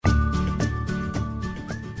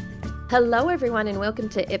Hello everyone and welcome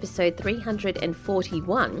to episode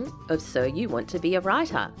 341 of So You Want to Be a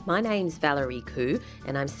Writer. My name's Valerie Khoo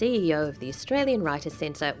and I'm CEO of the Australian Writer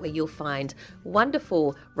Centre, where you'll find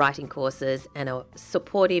wonderful writing courses and a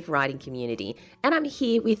supportive writing community. And I'm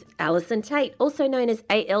here with Alison Tate, also known as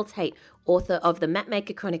A.L. Tate, author of the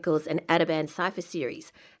Mapmaker Chronicles and Ateban Cypher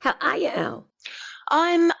series. How are you, Al?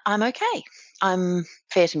 I'm okay. I'm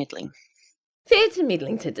fair to middling. Fair to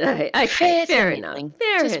middling today. Okay, fair enough.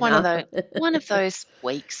 Just one of those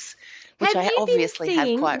weeks, which I obviously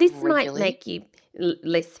have quite this regularly. Might make you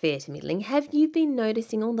less fair to middling. Have you been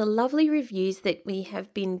noticing all the lovely reviews that we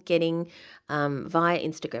have been getting via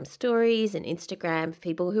Instagram stories and Instagram,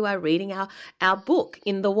 people who are reading our book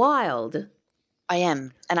in the wild? I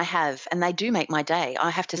am, and I have, and they do make my day. I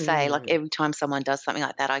have to say, like every time someone does something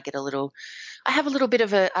like that, I have a little bit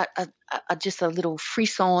of just a little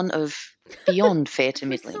frisson of beyond fair to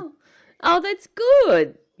middling. Oh, that's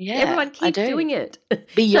good. Yeah, everyone keep doing it.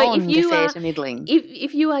 Beyond fair to middling.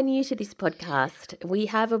 If you are new to this podcast, we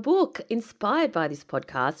have a book inspired by this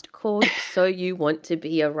podcast called So You Want to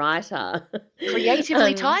Be a Writer.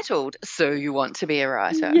 Creatively titled So You Want to Be a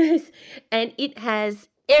Writer. Yes, and it has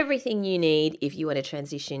everything you need if you want to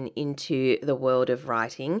transition into the world of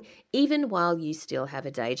writing, even while you still have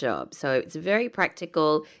a day job. So it's very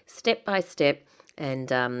practical, step by step, and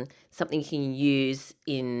something you can use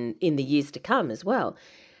in the years to come as well.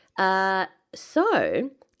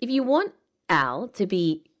 So if you want Al to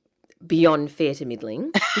be beyond fair to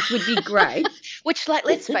middling, which would be great. Which,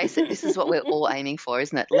 let's face it, this is what we're all aiming for,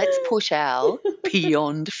 isn't it? Let's push Al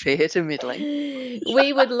beyond fair to middling.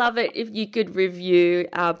 We would love it if you could review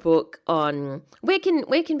our book on... Where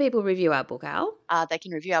can people review our book, Al? They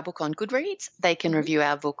can review our book on Goodreads. They can review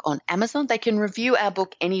our book on Amazon. They can review our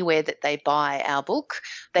book anywhere that they buy our book.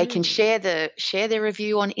 They can share their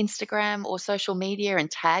review on Instagram or social media and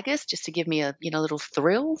tag us just to give me a little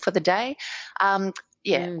thrill for the day.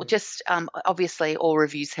 Just obviously all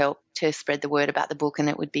reviews help to spread the word about the book,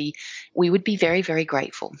 and we would be very, very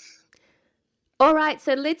grateful. All right,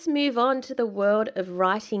 so let's move on to the world of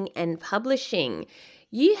writing and publishing.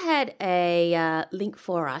 You had a link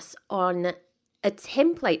for us on a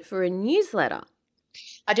template for a newsletter.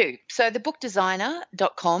 I do. So the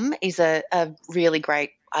bookdesigner.com is a really great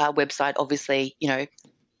website, obviously,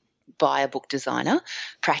 by a book designer.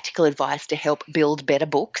 Practical advice to help build better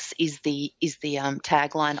books is the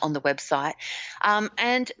tagline on the website,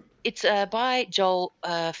 and it's by Joel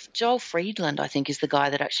Friedland, I think, is the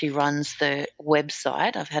guy that actually runs the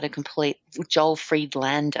website. I've had Joel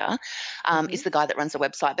Friedlander is the guy that runs the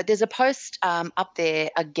website. But there's a post up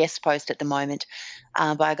there, a guest post at the moment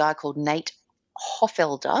by a guy called Nate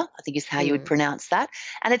Hoffelder, I think is how you would pronounce that.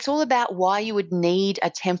 And it's all about why you would need a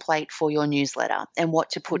template for your newsletter and what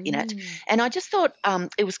to put in it. And I just thought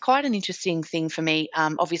it was quite an interesting thing for me.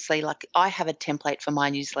 Obviously, I have a template for my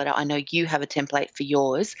newsletter. I know you have a template for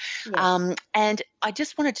yours. Yes. And I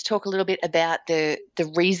just wanted to talk a little bit about the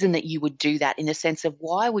reason that you would do that, in the sense of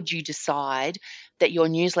why would you decide that your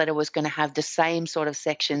newsletter was going to have the same sort of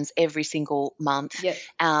sections every single month,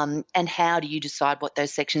 and how do you decide what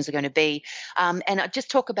those sections are going to be? And I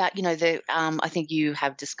just talk about, I think you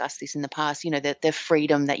have discussed this in the past, the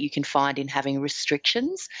freedom that you can find in having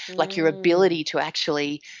restrictions, like your ability to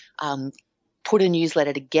actually put a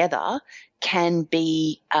newsletter together can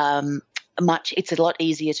be it's a lot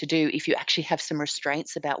easier to do if you actually have some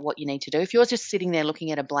restraints about what you need to do. If you're just sitting there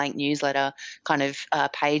looking at a blank newsletter kind of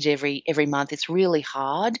page every month, it's really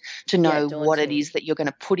hard to know what it is that you're going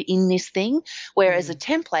to put in this thing. Whereas a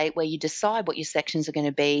template where you decide what your sections are going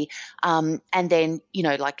to be, and then,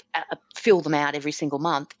 fill them out every single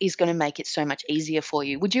month, is going to make it so much easier for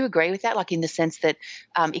you. Would you agree with that? Like, in the sense that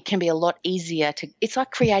it can be a lot easier it's like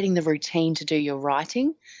creating the routine to do your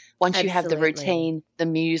writing. Once you have the routine, the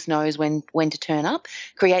muse knows when to turn up.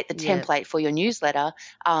 Create the template for your newsletter,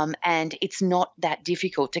 and it's not that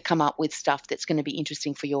difficult to come up with stuff that's going to be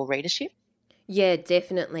interesting for your readership. Yeah,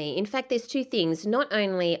 definitely. In fact, there's two things. Not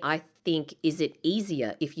only, I think, is it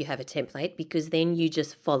easier if you have a template, because then you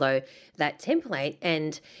just follow that template,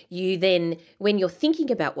 and you then, when you're thinking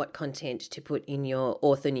about what content to put in your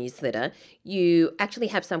author newsletter, you actually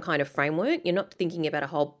have some kind of framework. You're not thinking about a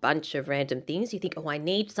whole bunch of random things. You think, I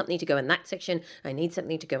need something to go in that section. I need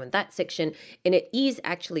something to go in that section. And it is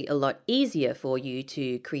actually a lot easier for you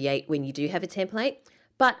to create when you do have a template.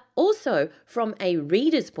 But also from a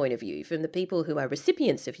reader's point of view, from the people who are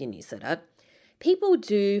recipients of your newsletter, people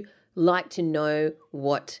do like to know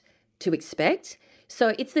what to expect.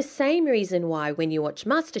 So it's the same reason why when you watch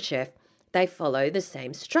MasterChef, they follow the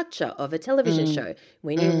same structure of a television show.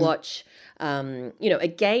 When you watch,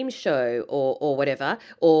 a game show or whatever,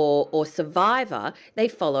 or Survivor, they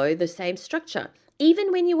follow the same structure.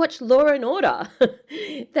 Even when you watch Law and Order,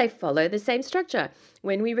 they follow the same structure.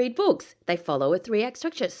 When we read books, they follow a 3-act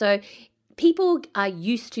structure. So people are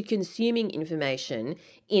used to consuming information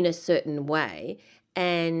in a certain way,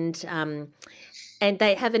 and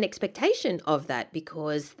they have an expectation of that,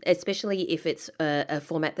 because especially if it's a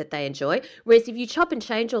format that they enjoy. Whereas if you chop and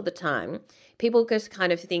change all the time, people just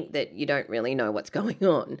kind of think that you don't really know what's going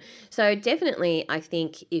on. So definitely, I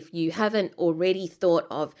think if you haven't already thought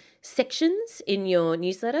of sections in your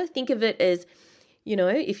newsletter, think of it as,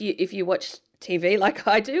 if you watch TV like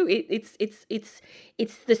I do,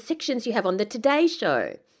 it's the sections you have on the Today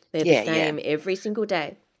Show. They're the same every single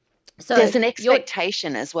day. So there's an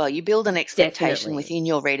expectation as well. You build an expectation within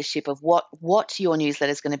your readership of what your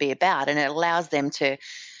newsletter is going to be about, and it allows them to,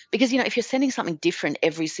 because if you're sending something different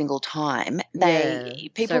every single time,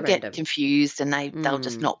 people get confused and they'll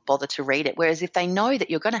just not bother to read it. Whereas if they know that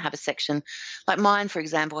you're going to have a section, like mine, for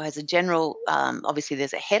example, has a general, obviously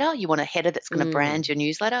there's a header. You want a header that's going to brand your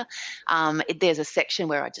newsletter. There's a section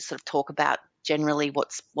where I just sort of talk about generally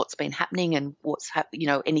what's been happening and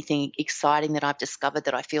anything exciting that I've discovered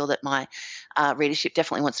that I feel that my readership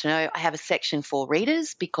definitely wants to know. I have a section for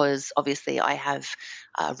readers, because obviously I have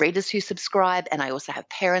readers who subscribe, and I also have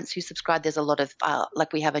parents who subscribe. There's a lot of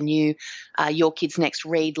we have a new Your Kids Next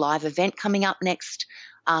Read live event coming up next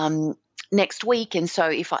week, and so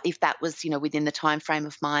if that was within the time frame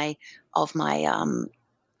of my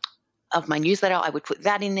newsletter, I would put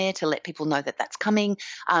that in there to let people know that that's coming.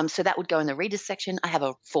 So that would go in the readers section. I have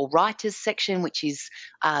a for writers section, which is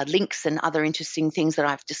links and other interesting things that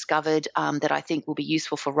I've discovered that I think will be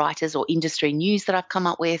useful for writers, or industry news that I've come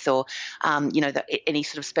up with, or any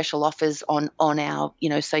sort of special offers on our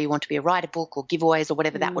So You Want to Be a Writer book, or giveaways or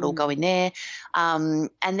whatever. That would all go in there. And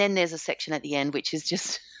then there's a section at the end which is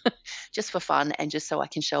just for fun, and just so I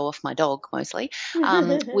can show off my dog mostly,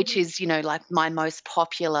 which is, like my most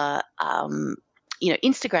popular,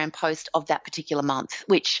 Instagram post of that particular month,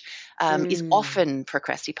 which is often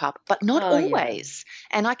Procrastipup, but not always.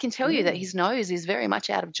 Yeah. And I can tell you that his nose is very much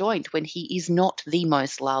out of joint when he is not the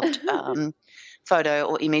most loved photo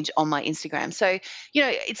or image on my Instagram. So,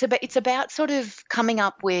 it's about sort of coming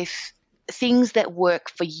up with things that work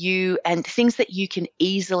for you and things that you can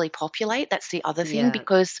easily populate. That's the other thing,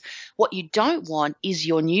 because what you don't want is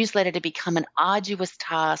your newsletter to become an arduous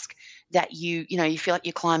task that you feel like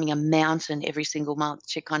you're climbing a mountain every single month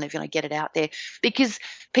to kind of, get it out there, because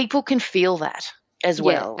people can feel that as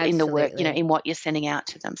well in the work, in what you're sending out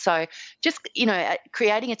to them. So just,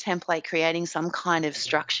 creating a template, creating some kind of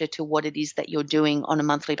structure to what it is that you're doing on a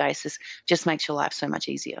monthly basis just makes your life so much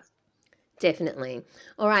easier. Definitely.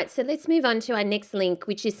 All right, so let's move on to our next link,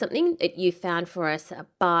 which is something that you found for us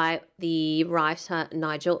by the writer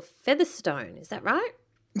Nigel Featherstone. Is that right?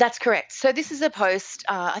 That's correct. So this is a post.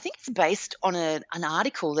 I think it's based on an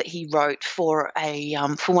article that he wrote for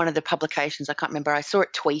for one of the publications. I can't remember. I saw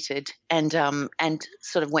it tweeted and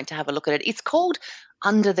sort of went to have a look at it. It's called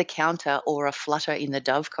Under the Counter, or A Flutter in the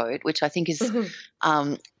Dovecote, which I think is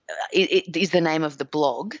it is the name of the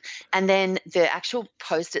blog. And then the actual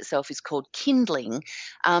post itself is called Kindling.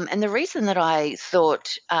 And the reason that I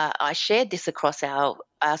thought I shared this across our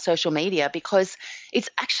social media, because it's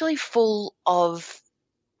actually full of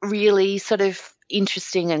really sort of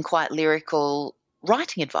interesting and quite lyrical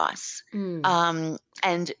writing advice,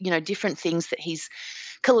 and different things that he's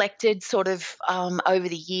collected sort of over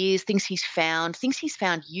the years, things he's found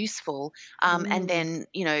useful, and then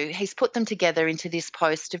he's put them together into this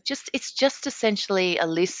post of it's just essentially a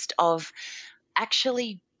list of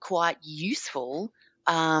actually quite useful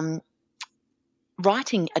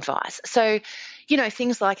writing advice. So,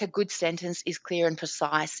 things like a good sentence is clear and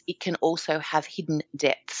precise. It can also have hidden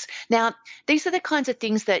depths. Now, these are the kinds of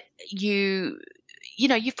things that you've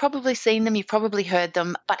probably seen them, you've probably heard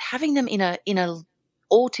them, but having them in a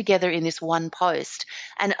all together in this one post,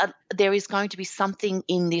 and there is going to be something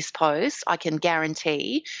in this post, I can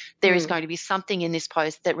guarantee there is going to be something in this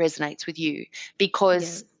post that resonates with you,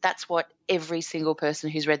 because that's what every single person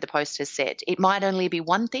who's read the post has said. It might only be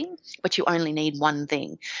one thing, but you only need one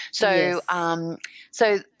thing. So,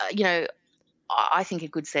 I think a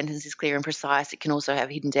good sentence is clear and precise. It can also have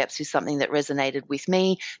hidden depths, is something that resonated with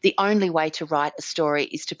me. The only way to write a story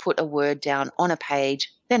is to put a word down on a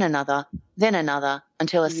page, then another,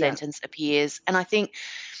 until a sentence appears. And I think,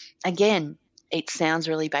 again, it sounds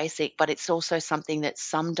really basic, but it's also something that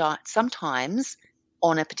sometimes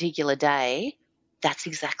on a particular day that's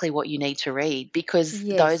exactly what you need to read, because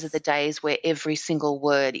those are the Yes. days where every single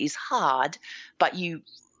word is hard, but you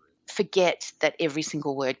forget that every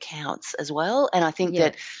single word counts as well. And I think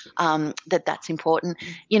Yeah. that that's important.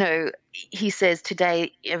 You know, he says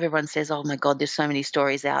today, everyone says, oh my God, there's so many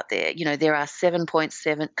stories out there. You know, there are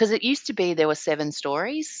 7.7, because it used to be there were 7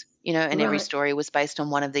 stories, you know, and every Right. story was based on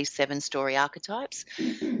one of these 7 story archetypes.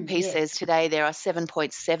 He says Yes. today there are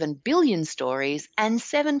 7.7 billion stories and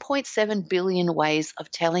 7.7 billion ways of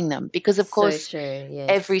telling them, because of So course true.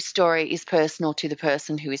 every Yes. story is personal to the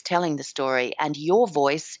person who is telling the story, and your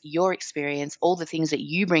voice, your experience, all the things that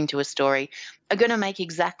you bring to a story are going to make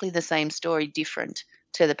exactly the same story different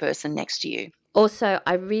to the person next to you. Also,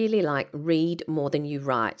 I really like read more than you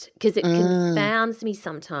write, because it Mm. confounds me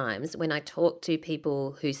sometimes when I talk to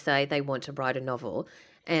people who say they want to write a novel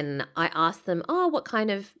and I ask them, oh, what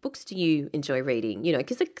kind of books do you enjoy reading? You know,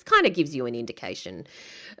 because it kind of gives you an indication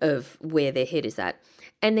of where their head is at.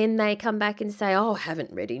 And then they come back and say, oh, I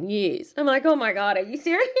haven't read in years. I'm like, oh my God, are you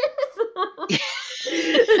serious?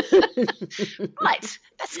 Right.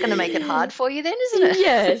 That's going to make it hard for you then, isn't it?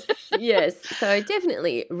 Yes, yes. So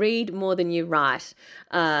definitely read more than you write.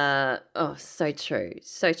 Oh, so true,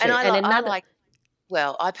 so And true. And I another, like,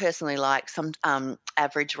 well, I personally like some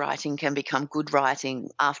average writing can become good writing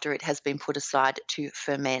after it has been put aside to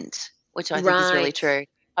ferment, which I think is really right? true.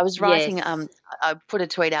 I was writing, Yes. I put a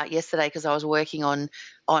tweet out yesterday because I was working on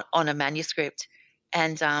a manuscript,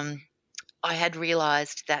 and I had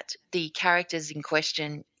realised that the characters in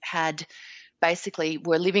question had basically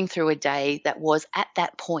were living through a day that was at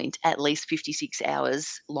that point at least 56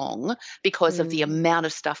 hours long, because of the Mm, amount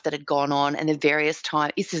of stuff that had gone on and the various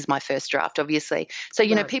time. This is my first draft, obviously. So,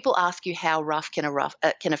 you know, right. people ask you how rough can a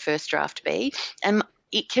first draft be, and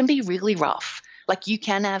it can be really rough. Like, you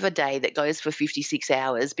can have a day that goes for 56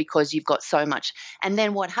 hours because you've got so much. And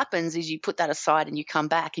then what happens is you put that aside and you come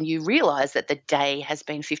back and you realize that the day has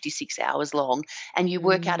been 56 hours long, and you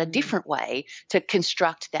work out a Mm, different way to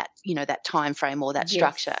construct that, you know, that time frame or that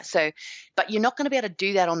structure. yes. So, but you're not going to be able to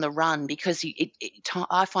do that on the run, because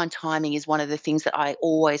I find timing is one of the things that I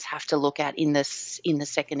always have to look at in the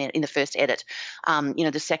first edit, you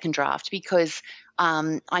know, the second draft, because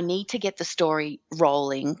I need to get the story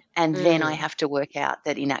rolling, and then I Mm, have to work out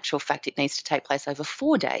that in actual fact it needs to take place over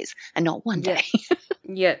 4 days and not one day. yep.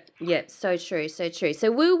 Yep. Yep. So true. So true. So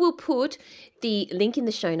we will put the link in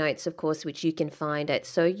the show notes, of course, which you can find at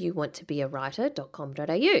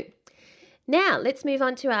soyouwanttobeawriter.com.au. Now, let's move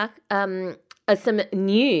on to our some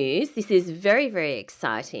news. This is very, very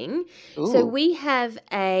exciting. So Ooh. we have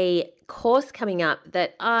a course coming up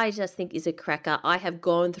that I just think is a cracker. I have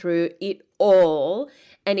gone through it all,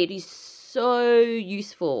 and it is so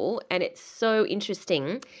useful and it's so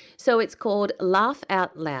interesting. So it's called Laugh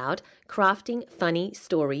Out Loud, Crafting Funny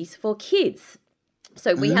Stories for Kids.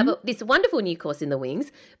 So we have Mm. this wonderful new course in the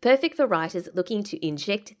wings, perfect for writers looking to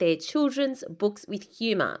inject their children's books with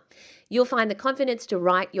humour. You'll find the confidence to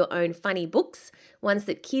write your own funny books, ones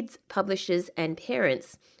that kids, publishers and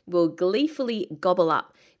parents will gleefully gobble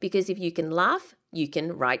up, because if you can laugh, you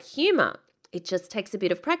can write humour. It just takes a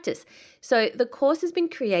bit of practice. So the course has been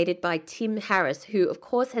created by Tim Harris, who of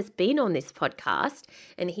course has been on this podcast,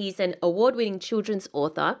 and he's an award-winning children's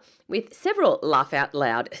author with several Laugh Out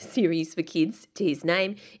Loud series for kids to his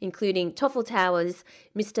name, including Toffle Towers,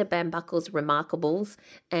 Mr. Bambuckle's Remarkables,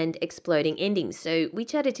 and Exploding Endings. So we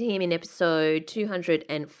chatted to him in episode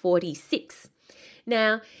 246.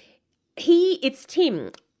 Now, it's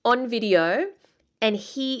Tim on video, and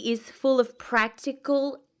he is full of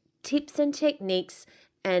practical tips and techniques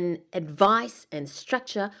and advice and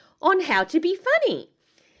structure on how to be funny.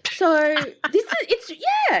 So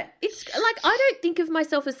it's like, I don't think of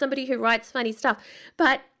myself as somebody who writes funny stuff,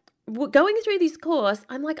 but going through this course,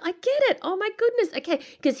 I'm like, I get it. Oh my goodness. Okay.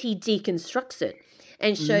 Because he deconstructs it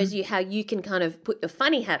and shows Mm. you how you can kind of put your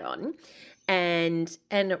funny hat on and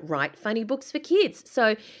write funny books for kids.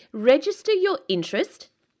 So register your interest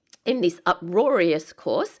in this uproarious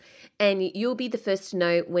course, and you'll be the first to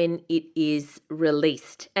know when it is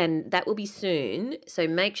released, and that will be soon. So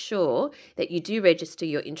make sure that you do register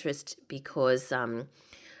your interest, because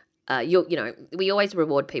we always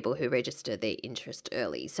reward people who register their interest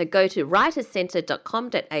early. So go to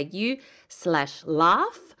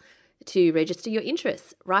writerscentre.com.au/laugh to register your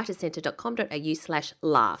interest.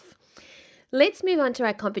 writerscentre.com.au/laugh. Let's move on to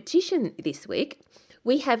our competition this week.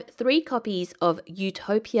 We have 3 copies of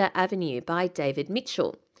Utopia Avenue by David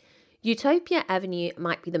Mitchell. Utopia Avenue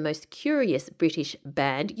might be the most curious British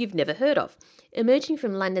band you've never heard of. Emerging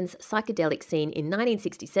from London's psychedelic scene in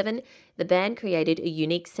 1967, the band created a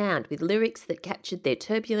unique sound with lyrics that captured their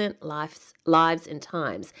turbulent lives and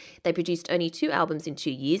times. They produced only 2 albums in 2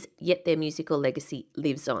 years, yet their musical legacy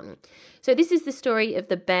lives on. So this is the story of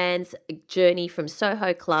the band's journey from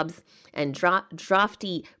Soho clubs and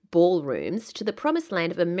drafty ballrooms to the promised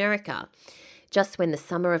land of America, just when the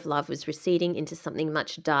summer of love was receding into something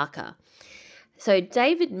much darker. So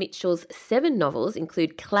David Mitchell's 7 novels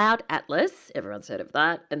include Cloud Atlas, everyone's heard of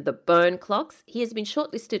that, and The Bone Clocks. He has been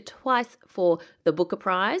shortlisted twice for the Booker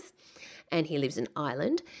Prize, and he lives in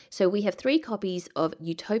Ireland. So we have 3 copies of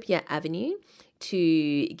Utopia Avenue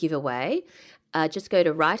to give away. Just go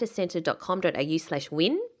to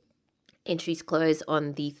writercentre.com.au/win. Entries close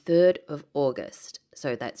on the 3rd of August.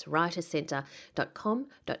 So that's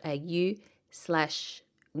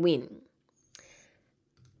writercentre.com.au/win.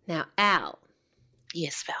 Now, Al.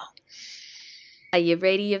 Yes, Val. Are you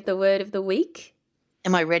ready of the word of the week?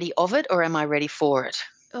 Am I ready of it or am I ready for it?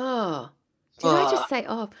 Oh, did I just say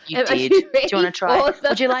oh? You did. Do you want to try?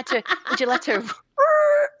 Would you like to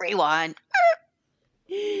rewind?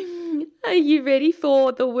 Are you ready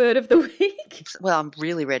for the word of the week? Well, I'm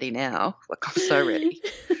really ready now. Like, I'm so ready.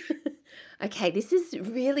 Okay, this is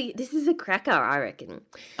a cracker, I reckon.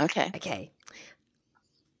 Okay.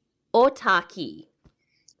 Autarky.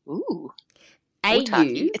 Ooh.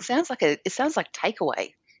 Autarky. It sounds like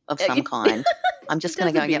takeaway of some kind. I'm just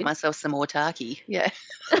going to go and get myself some autarky. Yeah.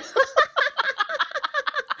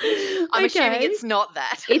 I'm assuming it's not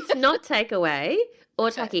that. It's not takeaway.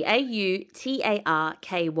 Autarky. Autarky.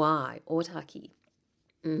 Autarky.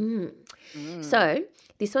 So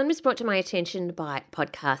this one was brought to my attention by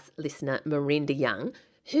podcast listener Marinda Young,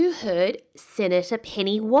 who heard Senator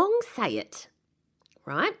Penny Wong say it.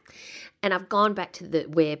 Right? And I've gone back to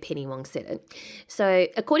where Penny Wong said it. So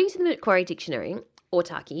according to the Macquarie Dictionary,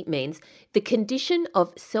 autarky means the condition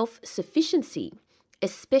of self-sufficiency,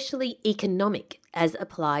 especially economic, as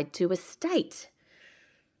applied to a state.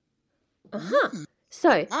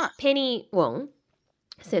 So Penny Wong,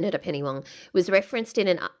 Senator Penny Wong, was referenced in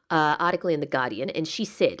an article in The Guardian, and she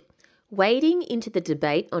said, wading into the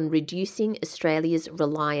debate on reducing Australia's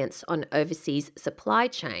reliance on overseas supply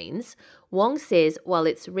chains, Wong says while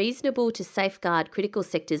it's reasonable to safeguard critical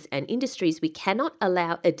sectors and industries, we cannot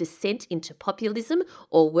allow a descent into populism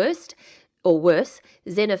or worse,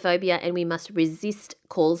 xenophobia, and we must resist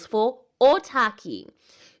calls for autarky.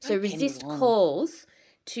 So resist calls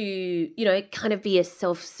to, kind of be a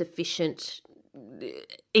self-sufficient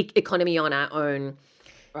economy on our own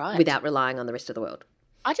without relying on the rest of the world.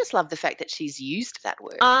 I just love the fact that she's used that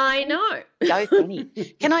word. I know. Go Penny.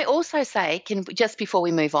 Can I also say, just before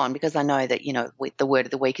we move on, because I know that, the word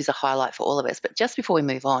of the week is a highlight for all of us, but just before we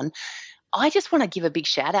move on, I just want to give a big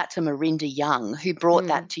shout out to Marinda Young, who brought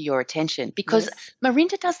that to your attention, because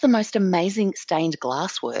Marinda does the most amazing stained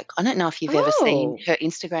glass work. I don't know if you've ever seen her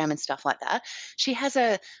Instagram and stuff like that. She has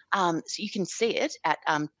so you can see it at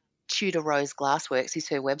Tudor Rose Glassworks is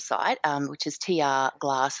her website, which is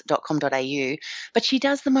trglass.com.au. But she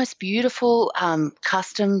does the most beautiful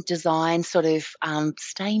custom design sord of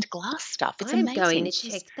stained glass stuff. It's amazing. I'm going to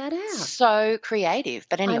check that out. So creative.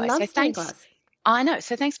 But anyway, I love stained glass. I know.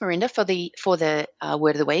 So thanks, Marinda, for the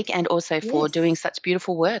word of the week, and also for doing such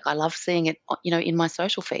beautiful work. I love seeing it, in my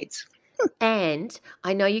social feeds. And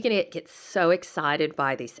I know you're going to get so excited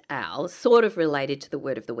by this, Al, sort of related to the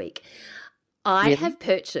word of the week. I have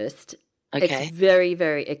purchased, it's very,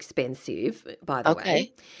 very expensive, by the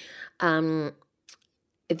way,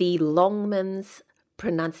 the Longman's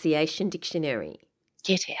Pronunciation Dictionary.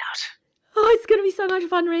 Get out. Oh, it's going to be so much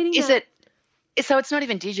fun reading it. So it's not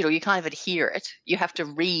even digital. You can't even hear it. You have to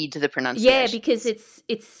read the pronunciation. Yeah, because it's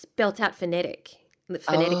spelt out phonetically.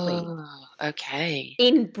 Oh, okay.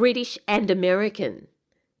 In British and American.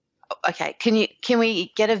 Okay, can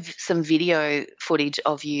we get some video footage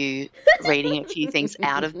of you reading a few things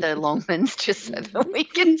out of the Longmans just so that we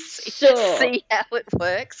can see how it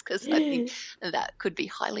works? Because I think that could be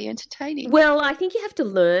highly entertaining. Well, I think you have to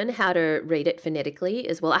learn how to read it phonetically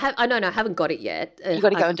as well. I haven't got it yet. You've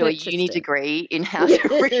got to go and do a uni degree in how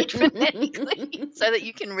to read phonetically so that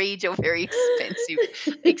you can read your very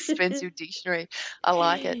expensive dictionary. I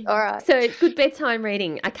like it. All right. So it's good bedtime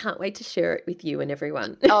reading. I can't wait to share it with you and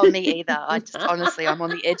everyone. Oh, me either. Honestly, I'm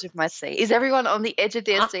on the edge of my seat. Is everyone on the edge of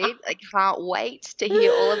their seat? I can't wait to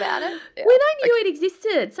hear all about it. Yeah. When I knew it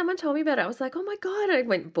existed, someone told me about it. I was like, oh my God. I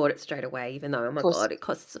went and bought it straight away, even though, oh my God, it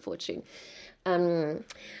costs a fortune. All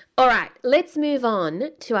right, let's move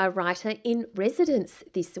on to our writer in residence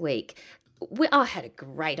this week. I had a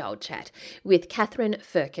great old chat with Catherine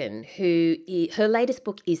Firkin, her latest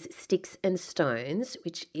book is Sticks and Stones,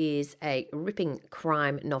 which is a ripping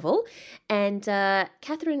crime novel. And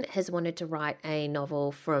Catherine has wanted to write a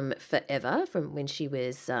novel from forever, from when she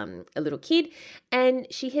was a little kid, and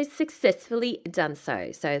she has successfully done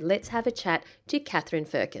so. So let's have a chat to Catherine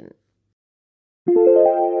Firkin.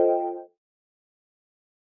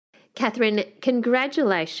 Catherine,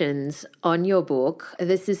 congratulations on your book.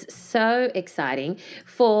 This is so exciting.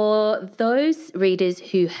 For those readers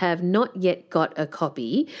who have not yet got a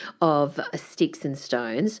copy of Sticks and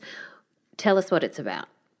Stones, tell us what it's about.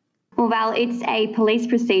 Well, Val, it's a police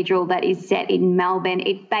procedural that is set in Melbourne.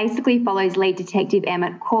 It basically follows lead detective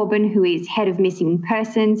Emmett Corbin, who is head of missing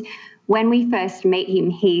persons. When we first meet him,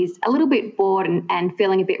 he's a little bit bored and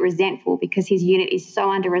feeling a bit resentful because his unit is so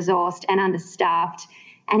under-resourced and understaffed.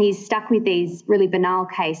 And he's stuck with these really banal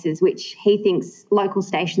cases, which he thinks local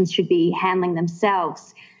stations should be handling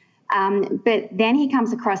themselves. But then he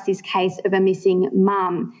comes across this case of a missing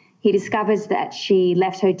mum. He discovers that she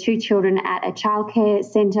left her 2 children at a childcare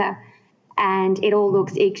centre, and it all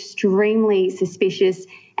looks extremely suspicious.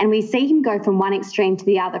 And we see him go from one extreme to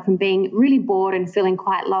the other, from being really bored and feeling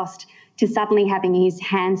quite lost to suddenly having his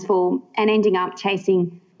hands full and ending up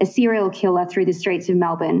chasing a serial killer through the streets of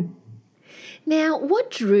Melbourne. Now,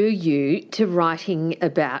 what drew you to writing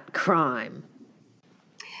about crime?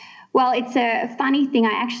 Well, it's a funny thing.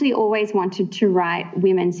 I actually always wanted to write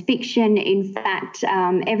women's fiction. In fact,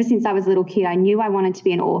 ever since I was a little kid, I knew I wanted to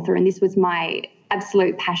be an author, and this was my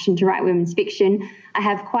absolute passion to write women's fiction. I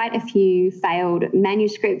have quite a few failed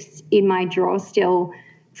manuscripts in my drawer still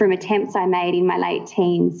from attempts I made in my late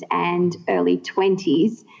teens and early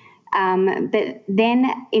 20s. But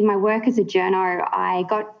then in my work as a journo, I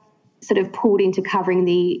got sort of pulled into covering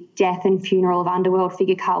the death and funeral of underworld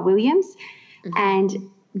figure Carl Williams. Mm-hmm. And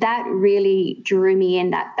that really drew me in,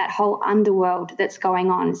 that whole underworld that's going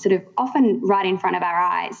on, sort of often right in front of our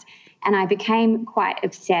eyes. And I became quite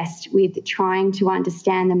obsessed with trying to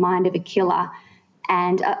understand the mind of a killer.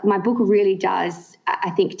 And my book really does, I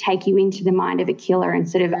think, take you into the mind of a killer and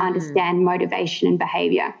sort of understand motivation and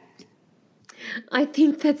behaviour. I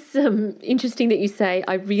think that's interesting that you say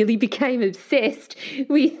I really became obsessed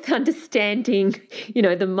with understanding,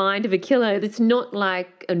 the mind of a killer. It's not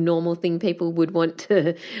like a normal thing people would want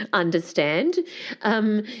to understand.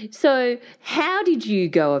 So how did you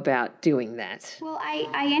go about doing that? Well,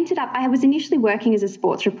 I was initially working as a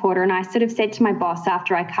sports reporter, and I sort of said to my boss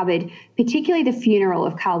after I covered particularly the funeral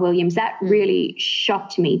of Carl Williams, that really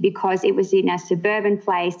shocked me because it was in a suburban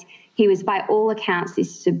place. He was, by all accounts,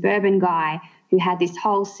 this suburban guy who had this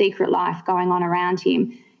whole secret life going on around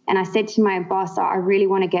him. And I said to my boss, I really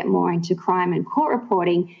want to get more into crime and court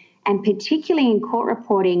reporting. And particularly in court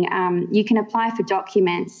reporting, you can apply for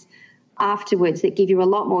documents afterwards that give you a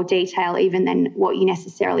lot more detail even than what you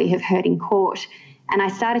necessarily have heard in court. And I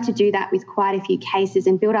started to do that with quite a few cases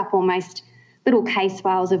and build up almost little case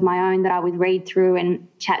files of my own that I would read through and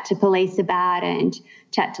chat to police about and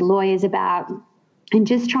chat to lawyers about. And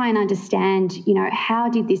just try and understand, how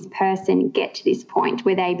did this person get to this point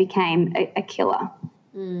where they became a killer?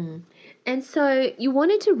 Mm. And so you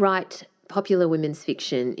wanted to write popular women's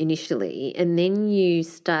fiction initially, and then you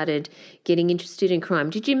started getting interested in crime.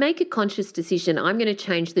 Did you make a conscious decision, I'm going to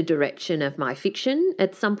change the direction of my fiction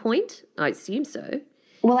at some point? I assume so.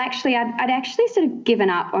 Well, actually, I'd actually sort of given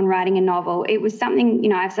up on writing a novel. It was something,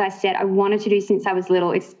 as I said, I wanted to do since I was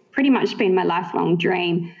little. It's pretty much been my lifelong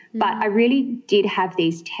dream. But I really did have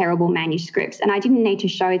these terrible manuscripts, and I didn't need to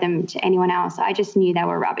show them to anyone else. I just knew they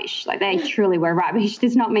were rubbish. Like, they truly were rubbish.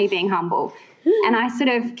 There's not me being humble. And I sort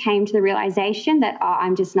of came to the realization that,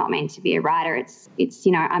 I'm just not meant to be a writer. It's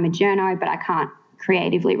I'm a journo, but I can't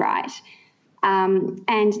creatively write.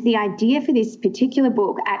 And the idea for this particular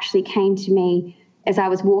book actually came to me as I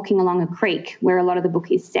was walking along a creek where a lot of the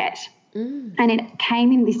book is set. And it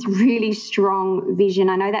came in this really strong vision.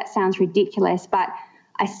 I know that sounds ridiculous, but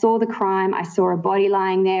I saw the crime. I saw a body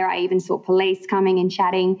lying there. I even saw police coming and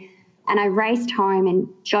chatting. And I raced home and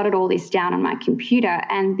jotted all this down on my computer.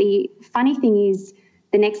 And the funny thing is,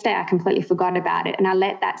 the next day I completely forgot about it. And I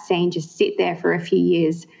let that scene just sit there for a few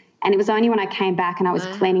years. And it was only when I came back and I was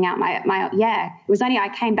cleaning out I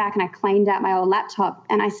came back and I cleaned out my old laptop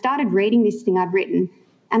and I started reading this thing I'd written.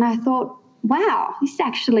 And I thought, wow, this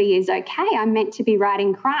actually is okay. I'm meant to be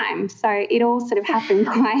writing crime. So it all sort of happened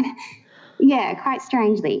quite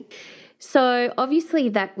strangely. So obviously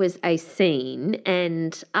that was a scene,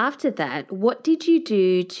 and after that, what did you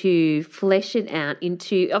do to flesh it out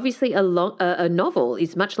into? Obviously, a novel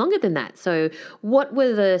is much longer than that. So, what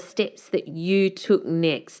were the steps that you took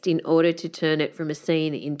next in order to turn it from a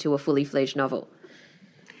scene into a fully fledged novel?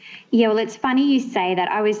 Yeah, well, it's funny you say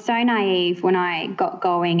that. I was so naive when I got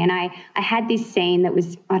going, and I had this scene that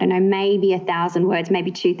was, I don't know, maybe 1,000 words,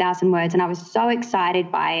 maybe 2,000 words, and I was so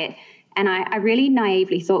excited by it. And I really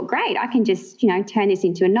naively thought, great, I can just, turn this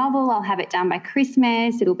into a novel. I'll have it done by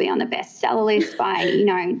Christmas. It'll be on the bestseller list by,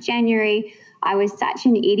 January. I was such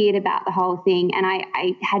an idiot about the whole thing, and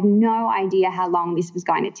I had no idea how long this was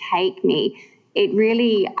going to take me.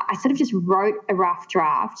 I sort of just wrote a rough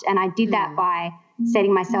draft, and I did that by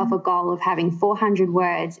setting myself a goal of having 400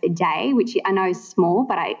 words a day, which I know is small,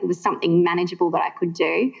 but it was something manageable that I could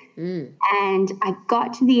do. And I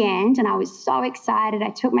got to the end and I was so excited.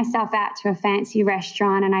 I took myself out to a fancy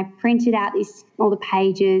restaurant and I printed out all the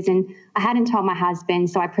pages, and I hadn't told my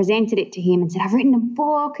husband, so I presented it to him and said, I've written a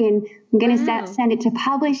book and I'm going to send it to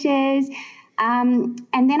publishers. And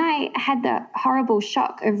then I had the horrible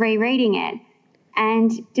shock of rereading it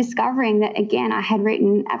and discovering that, again, I had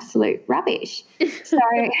written absolute rubbish. So,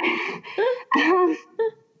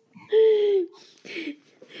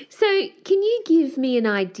 So can you give me an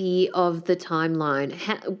idea of the timeline?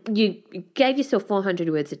 How you gave yourself 400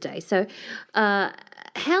 words a day. So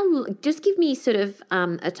just give me sort of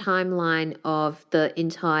a timeline of the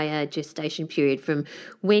entire gestation period from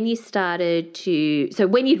when you started so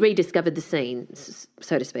when you'd rediscovered the scene,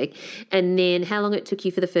 so to speak, and then how long it took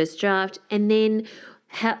you for the first draft, and then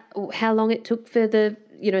how long it took for the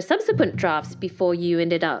subsequent drafts before you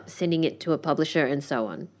ended up sending it to a publisher and so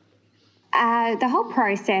on. The whole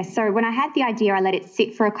process. So when I had the idea, I let it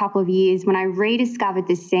sit for a couple of years. When I rediscovered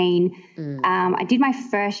the scene, I did my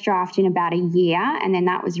first draft in about a year, and then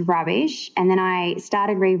that was rubbish. And then I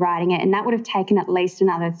started rewriting it, and that would have taken at least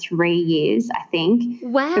another 3 years, I think.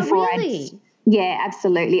 Wow, really? Yeah,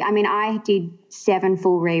 absolutely. I mean, I did 7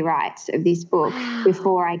 full rewrites of this book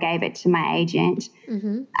before I gave it to my agent,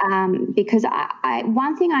 because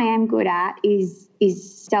one thing I am good at is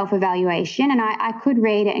self-evaluation, and I could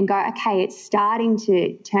read it and go, okay, it's starting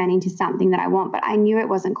to turn into something that I want, but I knew it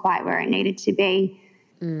wasn't quite where it needed to be.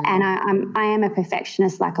 And I am a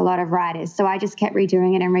perfectionist like a lot of writers, so I just kept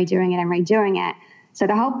redoing it and redoing it and redoing it. So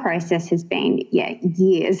the whole process has been,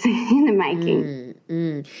 years in the making.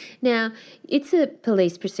 Now, it's a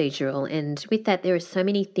police procedural, and with that there are so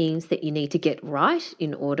many things that you need to get right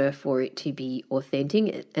in order for it to be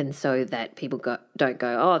authentic, and so that people don't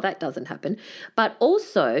go, oh, that doesn't happen. But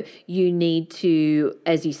also you need to,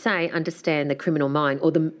 as you say, understand the criminal mind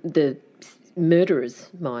or the murderer's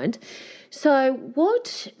mind. So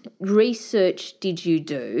what research did you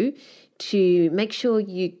do to make sure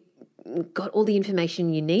you got all the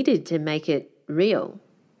information you needed to make it real?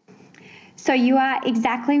 So you are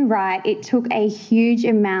exactly right. It took a huge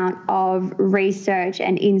amount of research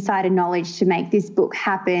and insider knowledge to make this book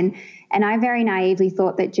happen. And I very naively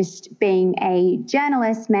thought that just being a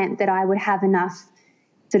journalist meant that I would have enough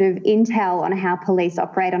sort of intel on how police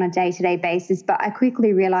operate on a day-to-day basis. But I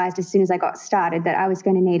quickly realised as soon as I got started that I was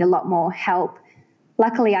going to need a lot more help.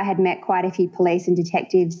 Luckily, I had met quite a few police and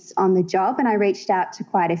detectives on the job, and I reached out to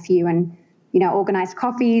quite a few and, organised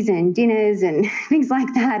coffees and dinners and things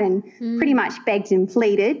like that, and pretty much begged and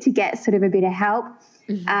pleaded to get sort of a bit of help.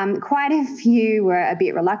 Quite a few were a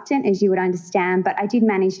bit reluctant, as you would understand, but I did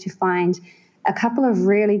manage to find a couple of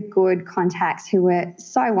really good contacts who were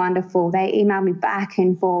so wonderful. They emailed me back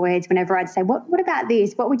and forwards whenever I'd say, what about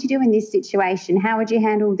this? What would you do in this situation? How would you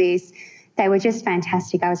handle this? They were just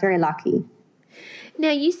fantastic. I was very lucky.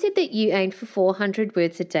 Now, you said that you aimed for 400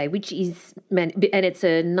 words a day, which is, and it's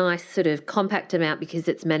a nice sort of compact amount because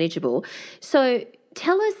it's manageable. So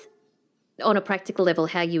tell us on a practical level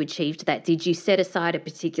how you achieved that. Did you set aside a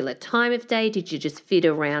particular time of day? Did you just fit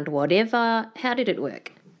around whatever? How did it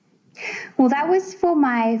work? Well, that was for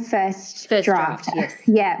my first draft. Yes.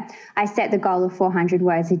 Yeah, I set the goal of 400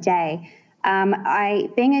 words a day.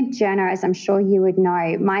 Being a journo, as I'm sure you would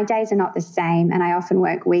know, my days are not the same, and I often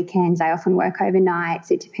work weekends. I often work overnights.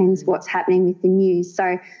 It depends what's happening with the news.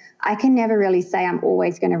 So I can never really say I'm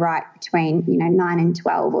always going to write between 9 and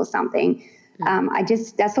 12 or something.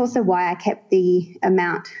 That's also why I kept the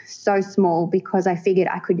amount so small, because I figured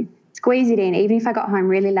I could squeeze it in. Even if I got home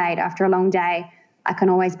really late after a long day, I can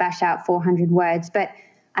always bash out 400 words. But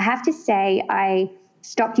I have to say I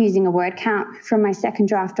stopped using a word count from my second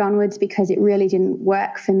draft onwards because it really didn't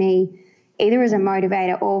work for me, either as a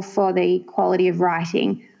motivator or for the quality of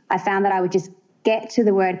writing. I found that I would just get to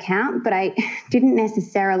the word count, but I didn't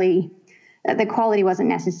necessarily the quality wasn't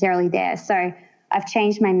necessarily there. So I've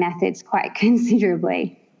changed my methods quite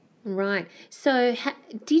considerably. Right. So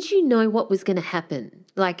did you know what was going to happen?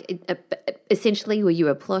 Like, essentially, were you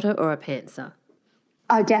a plotter or a pantser?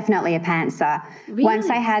 Oh, definitely a pantser. Really? Once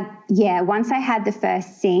I had the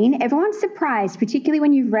first scene, everyone's surprised, particularly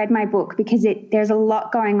when you've read my book, because there's a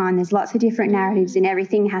lot going on. There's lots of different narratives and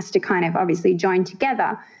everything has to kind of obviously join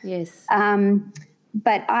together. Yes.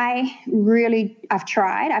 But I've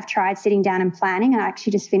tried sitting down and planning, and I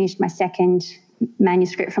actually just finished my second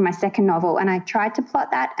manuscript for my second novel, and I tried to plot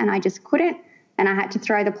that and I just couldn't, and I had to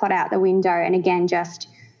throw the plot out the window and again just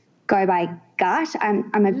go by gut.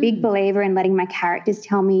 I'm a big believer in letting my characters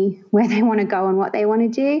tell me where they want to go and what they want to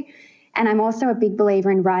do, and I'm also a big believer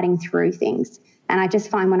in writing through things, and I just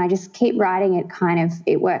find when I just keep writing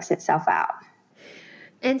it works itself out.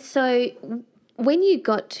 And so when you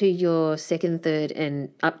got to your second, third and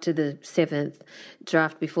up to the seventh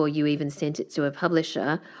draft before you even sent it to a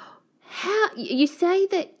publisher, how you say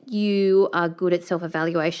that you are good at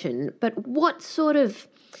self-evaluation, but what sort of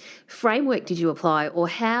framework did you apply, or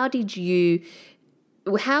how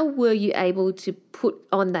were you able to put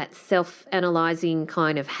on that self-analyzing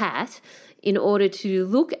kind of hat in order to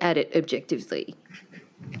look at it objectively?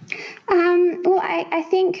 Well, I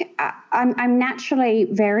think I'm naturally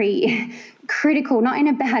very critical, not in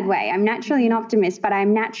a bad way. I'm naturally an optimist, but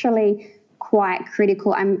I'm naturally quite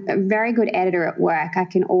critical. I'm a very good editor at work. I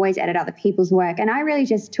can always edit other people's work. And I really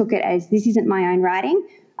just took it as this isn't my own writing.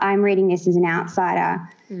 I'm reading this as an outsider.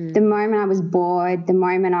 The moment I was bored, the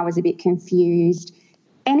moment I was a bit confused,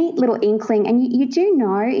 any little inkling, and you do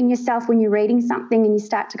know in yourself when you're reading something and you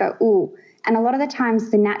start to go, ooh, and a lot of the times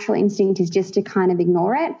the natural instinct is just to kind of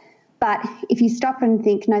ignore it. But if you stop and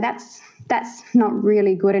think, no, that's not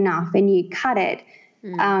really good enough, and you cut it,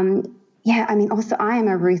 also I am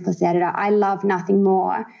a ruthless editor. I love nothing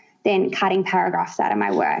more than cutting paragraphs out of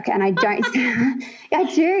my work. And I don't,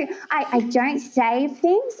 I don't save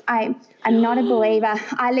things. I'm not a believer.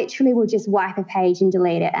 I literally will just wipe a page and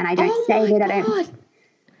delete it, and I don't save it. God. I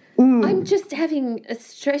don't. I'm just having a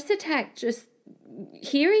stress attack just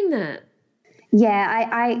hearing that. Yeah,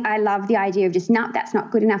 I love the idea of just, no, that's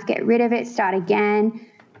not good enough. Get rid of it, start again.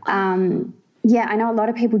 Yeah, I know a lot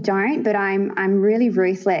of people don't, but I'm really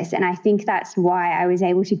ruthless, and I think that's why I was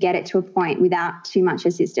able to get it to a point without too much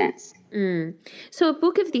assistance. So a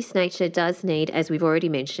book of this nature does need, as we've already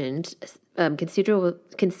mentioned,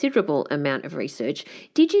 considerable amount of research.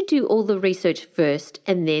 Did you do all the research first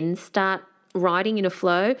and then start writing in a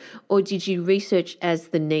flow, or did you research as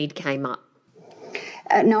the need came up?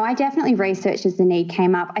 No, I definitely researched as the need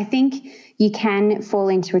came up. I think you can fall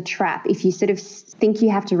into a trap if you sort of think you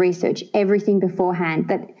have to research everything beforehand,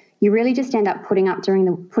 but you really just end up putting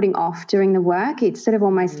off doing the work. It's sort of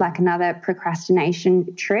almost like another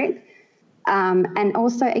procrastination trick. And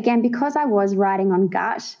also, again, because I was writing on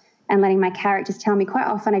gut and letting my characters tell me, quite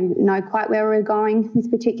often I didn't know quite where we were going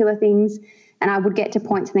with particular things, and I would get to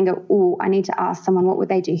points and then go, oh, I need to ask someone what would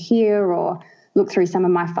they do here, or look through some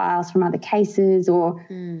of my files from other cases or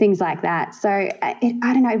things like that. So I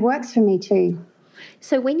don't know, it works for me too.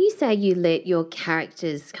 So when you say you let your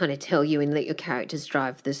characters kind of tell you and let your characters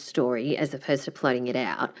drive the story as opposed to plotting it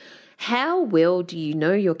out, how well do you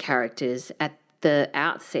know your characters at the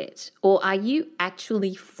outset, or are you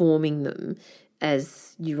actually forming them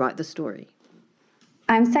as you write the story?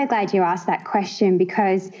 I'm so glad you asked that question,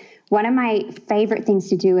 because one of my favourite things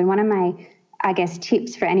to do, and one of my, I guess,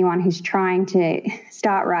 tips for anyone who's trying to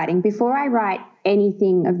start writing, before I write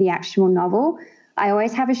anything of the actual novel, I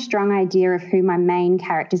always have a strong idea of who my main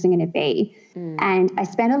characters are going to be. And I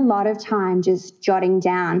spend a lot of time just jotting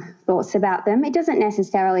down thoughts about them. It doesn't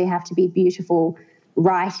necessarily have to be beautiful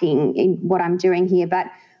writing in what I'm doing here, but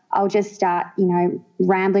I'll just start,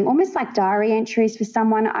 rambling, almost like diary entries for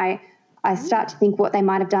someone. I start to think what they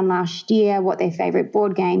might have done last year, what their favourite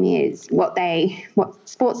board game is, what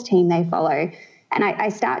sports team they follow. And I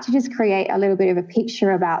start to just create a little bit of a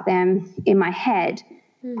picture about them in my head.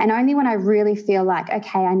 And only when I really feel like,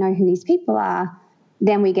 okay, I know who these people are,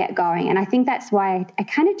 then we get going. And I think that's why I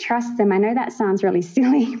kind of trust them. I know that sounds really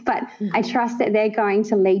silly, but I trust that they're going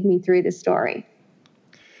to lead me through the story.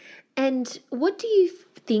 And what do you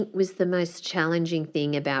think was the most challenging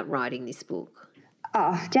thing about writing this book?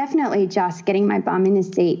 Oh, definitely just getting my bum in the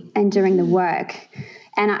seat and doing the work.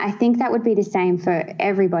 And I think that would be the same for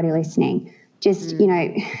everybody listening. Just,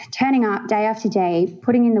 turning up day after day,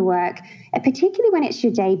 putting in the work, and particularly when it's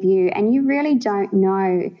your debut and you really don't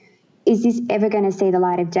know, is this ever going to see the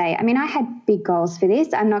light of day? I mean, I had big goals for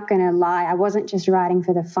this. I'm not going to lie. I wasn't just writing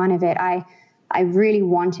for the fun of it. I really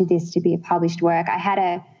wanted this to be a published work. I had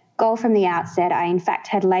a goal from the outset. I, in fact,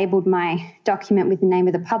 had labelled my document with the name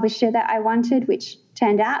of the publisher that I wanted, which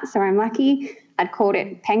turned out, so I'm lucky. I'd called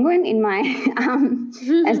it Penguin in my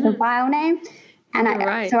as the file name. And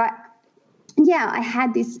I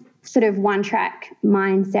had this sort of one-track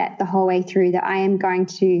mindset the whole way through that I am going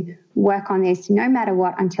to work on this no matter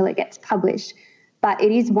what until it gets published. But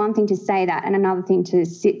it is one thing to say that and another thing to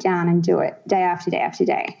sit down and do it day after day after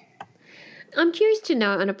day. I'm curious to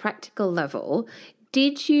know, on a practical level,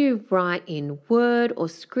 did you write in Word or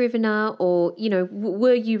Scrivener, or,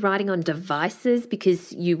 were you writing on devices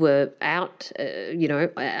because you were out,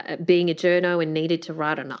 being a journo and needed to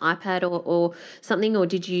write on an iPad or something, or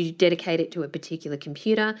did you dedicate it to a particular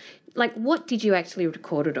computer? Like, what did you actually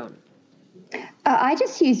record it on? I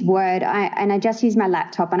just use Word and I just use my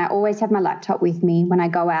laptop, and I always have my laptop with me when I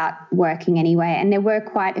go out working anyway. And there were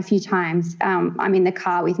quite a few times I'm in the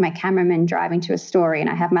car with my cameraman driving to a story and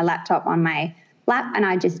I have my laptop on my lap and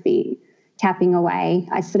I'd just be tapping away.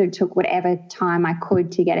 I sort of took whatever time I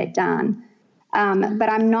could to get it done. But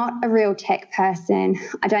I'm not a real tech person.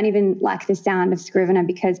 I don't even like the sound of Scrivener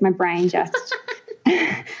because my brain just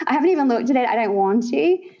I haven't even looked at it. I don't want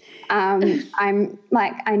to. I'm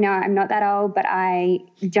like, I know I'm not that old, but I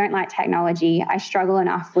don't like technology. I struggle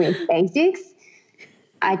enough with basics.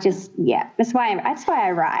 That's why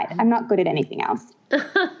I write. I'm not good at anything else.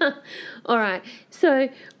 All right. So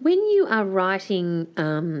when you are writing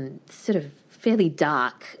sort of fairly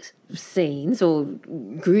dark scenes or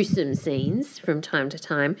gruesome scenes from time to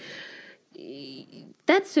time,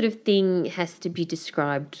 that sort of thing has to be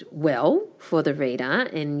described well for the reader,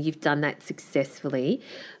 and you've done that successfully.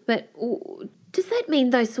 But does that mean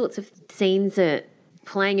those sorts of scenes are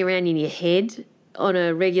playing around in your head on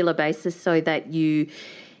a regular basis so that you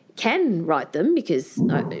can write them because,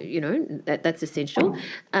 that's essential?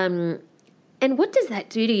 And what does that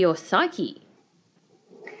do to your psyche?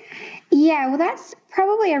 Yeah, well, that's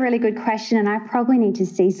probably a really good question, and I probably need to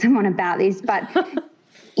see someone about this, but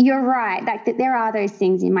you're right, like that there are those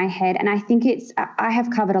things in my head, and I think I have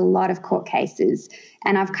covered a lot of court cases,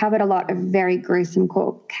 and I've covered a lot of very gruesome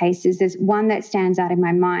court cases. There's one that stands out in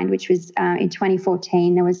my mind, which was in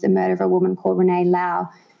 2014. There was the murder of a woman called Renee Lau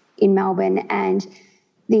in Melbourne, and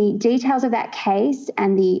the details of that case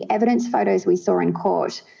and the evidence photos we saw in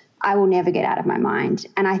court, I will never get out of my mind.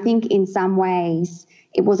 And I think in some ways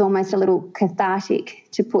it was almost a little cathartic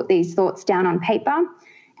to put these thoughts down on paper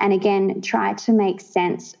and, again, try to make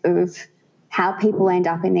sense of how people end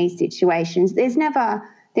up in these situations. There's never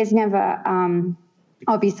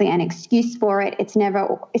obviously an excuse for it. It's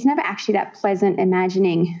never actually that pleasant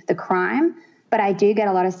imagining the crime, but I do get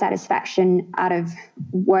a lot of satisfaction out of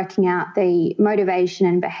working out the motivation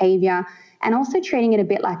and behaviour and also treating it a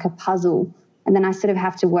bit like a puzzle. And then I sort of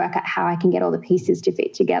have to work out how I can get all the pieces to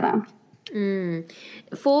fit together.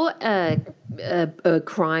 For a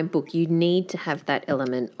crime book, you need to have that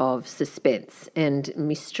element of suspense and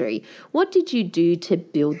mystery. What did you do to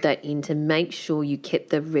build that in to make sure you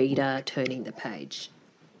kept the reader turning the page?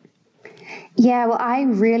 Yeah, well, I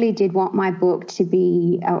really did want my book to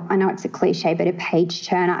be, I know it's a cliche, but a page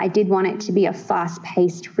turner. I did want it to be a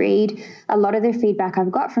fast-paced read. A lot of the feedback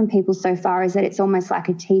I've got from people so far is that it's almost like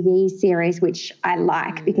a TV series, which I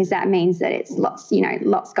like because that means that it's lots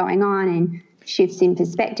going on and shifts in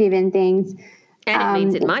perspective and things. And it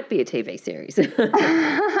means it might be a TV series.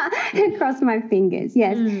 Cross my fingers,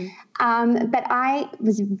 yes. But I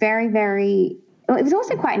was very, very... Well, it was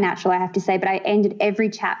also quite natural, I have to say, but I ended every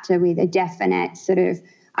chapter with a definite sort of,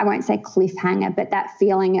 I won't say cliffhanger, but that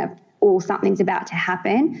feeling of, something's about to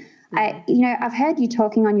happen. I've heard you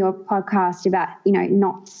talking on your podcast about,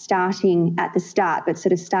 not starting at the start, but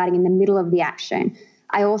sort of starting in the middle of the action.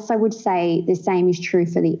 I also would say the same is true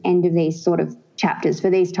for the end of these sort of chapters, for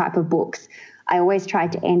these type of books. I always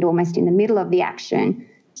tried to end almost in the middle of the action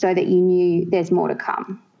so that you knew there's more to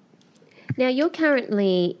come. Now, you're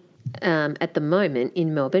currently... at the moment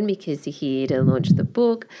in Melbourne because you're here to launch the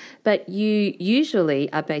book, but you usually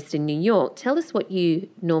are based in New York. Tell us what you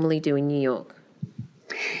normally do in New York.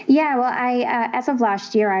 Yeah, well, I as of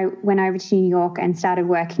last year, I went over to New York and started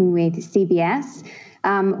working with CBS.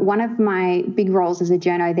 One of my big roles as a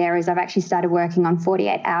journo there is I've actually started working on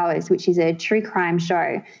 48 Hours, which is a true crime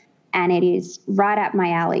show, and it is right up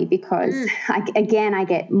my alley because, I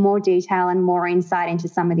get more detail and more insight into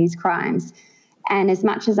some of these crimes. And as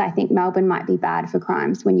much as I think Melbourne might be bad for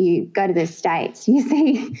crimes, when you go to the States, you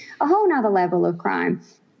see a whole nother level of crime.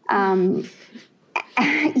 And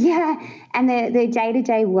the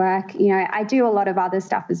day-to-day work, I do a lot of other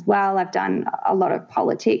stuff as well. I've done a lot of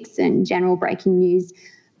politics and general breaking news.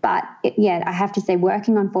 But I have to say,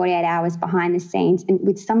 working on 48 Hours behind the scenes and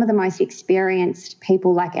with some of the most experienced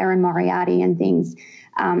people like Erin Moriarty and things,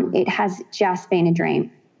 it has just been a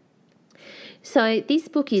dream. So this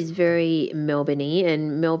book is very Melbourne-y,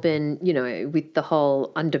 and Melbourne, with the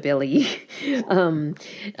whole Underbelly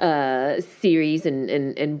series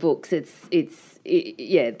and books,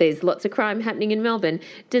 there's lots of crime happening in Melbourne.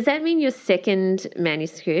 Does that mean your second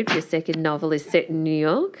manuscript, your second novel, is set in New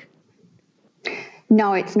York?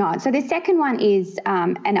 No, it's not. So the second one is,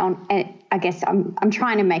 I guess I'm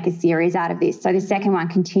trying to make a series out of this. So the second one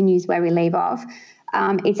continues where we leave off.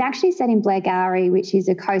 It's actually set in Blairgowrie, which is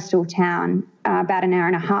a coastal town, about an hour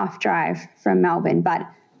and a half drive from Melbourne, but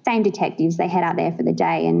same detectives, they head out there for the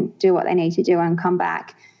day and do what they need to do and come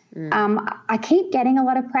back. I keep getting a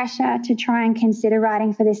lot of pressure to try and consider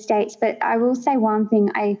writing for the States, but I will say one thing,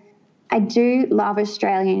 I do love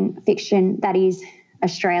Australian fiction that is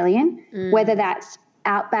Australian, whether that's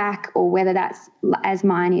outback or whether that's, as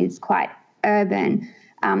mine is, quite urban.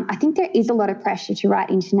 I think there is a lot of pressure to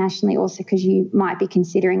write internationally also because you might be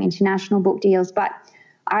considering international book deals, but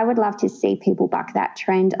I would love to see people buck that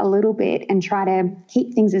trend a little bit and try to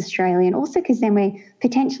keep things Australian also because then we're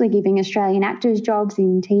potentially giving Australian actors jobs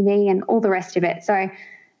in TV and all the rest of it. So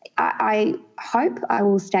I hope I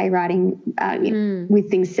will stay writing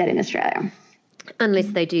with things set in Australia.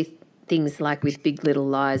 Unless they do things like with Big Little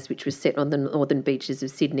Lies, which was set on the northern beaches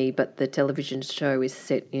of Sydney, but the television show is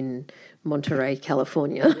set in Monterey,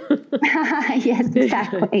 California. Yes,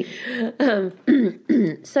 exactly.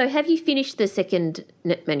 So have you finished the second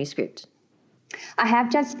manuscript? I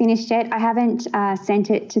have just finished it. I haven't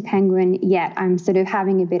sent it to Penguin yet. I'm sort of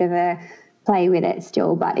having a bit of a play with it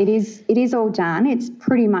still, but it is all done. It's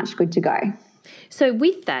pretty much good to go. So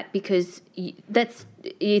with that, because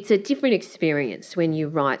it's a different experience when you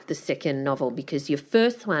write the second novel, because your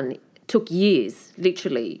first one took years,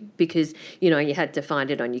 literally, because, you had to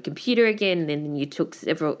find it on your computer again, and then you took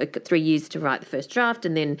 3 years to write the first draft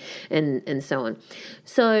and then and so on.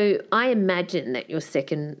 So I imagine that your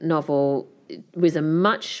second novel was a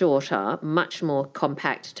much shorter, much more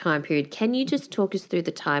compact time period. Can you just talk us through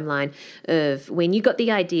the timeline of when you got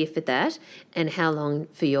the idea for that and how long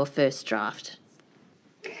for your first draft?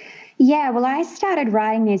 Yeah, well, I started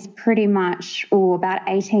writing this pretty much about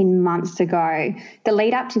 18 months ago. The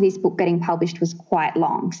lead up to this book getting published was quite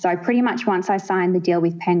long. So pretty much once I signed the deal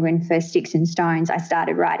with Penguin for Sticks and Stones, I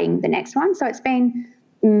started writing the next one. So it's been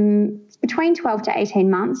between 12 to 18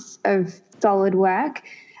 months of solid work.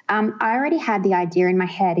 I already had the idea in my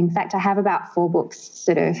head. In fact, I have about 4 books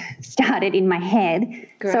sort of started in my head.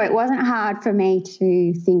 Great. So it wasn't hard for me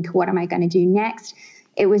to think, what am I going to do next?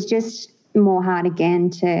 It was just more hard again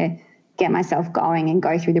to get myself going and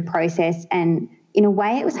go through the process. And in a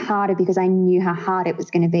way it was harder because I knew how hard it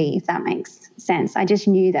was going to be, if that makes sense. I just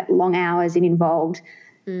knew that long hours it involved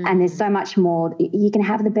and there's so much more. You can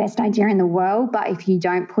have the best idea in the world, but if you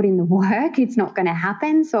don't put in the work, it's not going to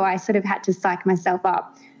happen. So I sort of had to psych myself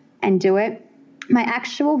up and do it. My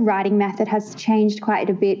actual writing method has changed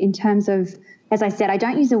quite a bit in terms of, as I said, I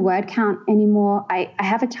don't use a word count anymore. I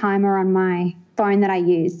have a timer on my phone that I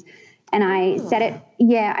use. And I set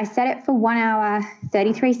it for 1 hour,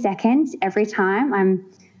 33 seconds every time.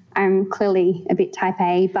 I'm clearly a bit type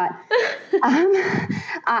A, but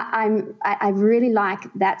I really like,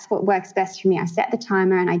 that's what works best for me. I set the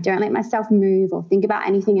timer and I don't let myself move or think about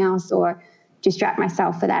anything else or distract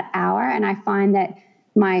myself for that hour. And I find that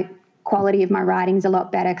my quality of my writing is a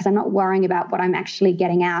lot better because I'm not worrying about what I'm actually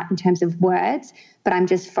getting out in terms of words, but I'm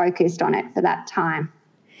just focused on it for that time.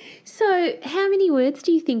 So how many words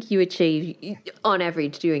do you think you achieve on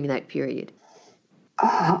average during that period?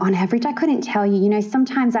 Oh, on average, I couldn't tell you.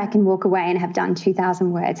 Sometimes I can walk away and have done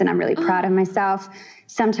 2,000 words and I'm really proud of myself.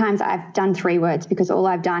 Sometimes I've done 3 words because all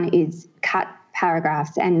I've done is cut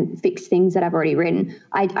paragraphs and fix things that I've already written.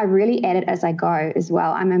 I really edit as I go as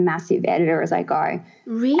well. I'm a massive editor as I go.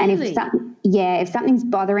 Really? And if something's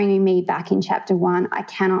bothering me back in chapter 1, I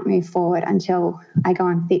cannot move forward until I go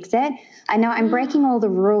and fix it. I know I'm breaking all the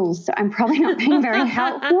rules, so I'm probably not being very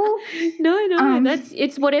helpful. No,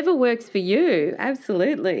 it's whatever works for you.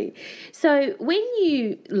 Absolutely. So when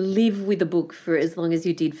you live with a book for as long as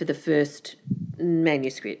you did for the first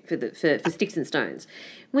manuscript for Sticks and Stones,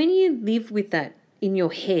 when you live with that in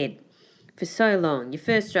your head for so long, your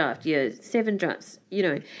first draft, your 7 drafts,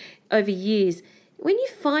 over years, when you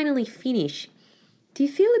finally finish, do you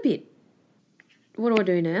feel a bit, what do I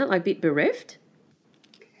do now, like a bit bereft?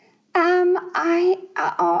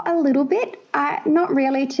 A little bit. Not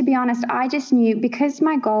really, to be honest. I just knew, because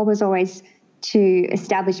my goal was always to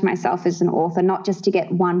establish myself as an author, not just to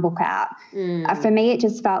get one book out. For me, it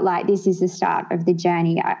just felt like this is the start of the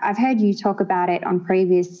journey. I've heard you talk about it on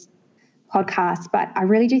previous podcasts, but I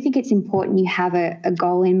really do think it's important you have a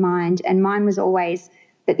goal in mind. And mine was always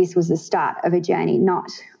that this was the start of a journey, not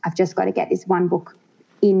I've just got to get this one book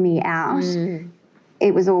in me out.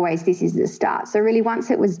 It was always this is the start. So really once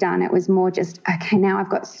it was done, it was more just, okay, now I've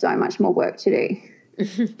got so much more work to do.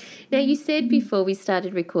 Now, you said before we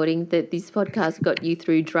started recording that this podcast got you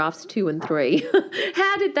through drafts 2 and 3.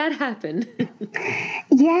 How did that happen?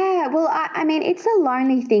 Yeah, well, I mean, it's a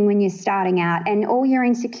lonely thing when you're starting out and all your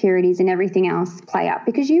insecurities and everything else play up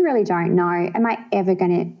because you really don't know, am I ever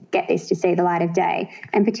going to get this to see the light of day?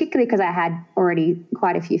 And particularly because I had already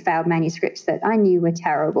quite a few failed manuscripts that I knew were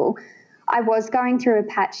terrible. I was going through a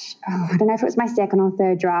patch, I don't know if it was my second or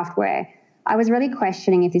third draft, where I was really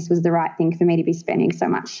questioning if this was the right thing for me to be spending so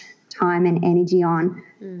much time and energy on.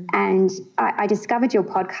 And I discovered your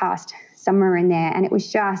podcast somewhere in there, and it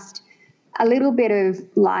was just a little bit of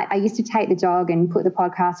light. I used to take the dog and put the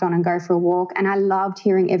podcast on and go for a walk, and I loved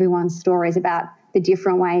hearing everyone's stories about the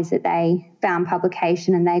different ways that they found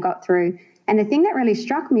publication and they got through. And the thing that really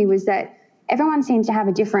struck me was that everyone seems to have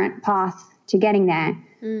a different path to getting there,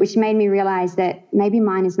 which made me realise that maybe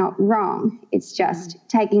mine is not wrong. It's just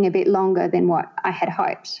taking a bit longer than what I had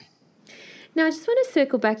hoped. Now, I just want to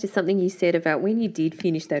circle back to something you said about when you did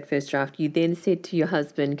finish that first draft, you then said to your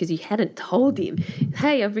husband, because you hadn't told him,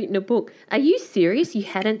 hey, I've written a book. Are you serious? You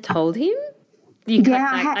hadn't told him?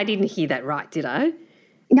 I didn't hear that right, did I?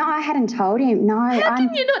 No, I hadn't told him. No. How did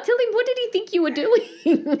you not tell him? What did he think you were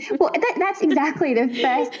doing? Well, that's exactly the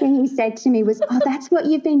first thing he said to me was, oh, that's what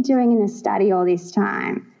you've been doing in the study all this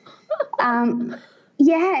time.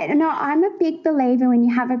 Yeah, no, I'm a big believer when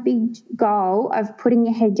you have a big goal of putting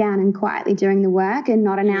your head down and quietly doing the work and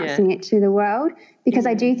not announcing it to the world, because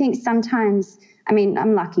I do think sometimes, I mean,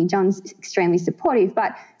 I'm lucky, John's extremely supportive,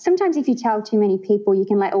 but sometimes if you tell too many people, you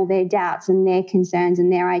can let all their doubts and their concerns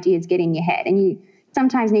and their ideas get in your head, and you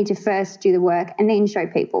sometimes need to first do the work and then show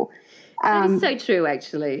people. That is so true,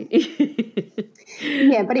 actually.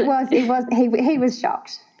 Yeah, but he was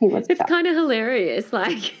shocked. It's kind of hilarious.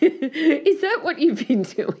 Like, is that what you've been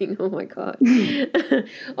doing? Oh my God.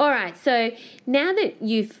 All right. So now that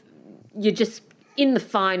you're just in the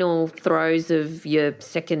final throes of your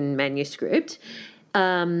second manuscript,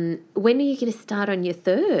 when are you going to start on your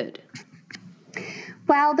third?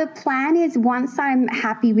 Well, the plan is once I'm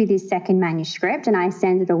happy with this second manuscript and I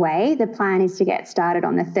send it away, the plan is to get started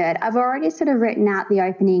on the third. I've already sort of written out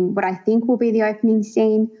what I think will be the opening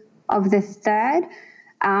scene of the third.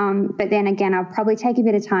 But then again, I'll probably take a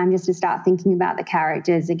bit of time just to start thinking about the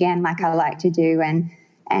characters again, like I like to do. And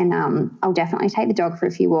I'll definitely take the dog for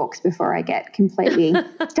a few walks before I get completely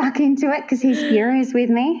stuck into it, because he's furious with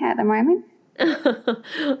me at the moment.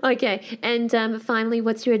 Okay. And finally,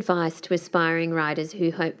 what's your advice to aspiring writers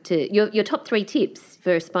who hope to, your top 3 tips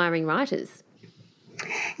for aspiring writers?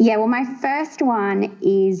 Yeah, well, my first one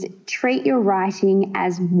is treat your writing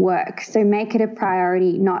as work. So make it a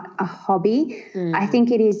priority, not a hobby. I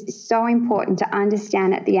think it is so important to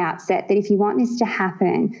understand at the outset that if you want this to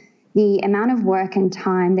happen, the amount of work and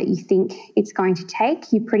time that you think it's going to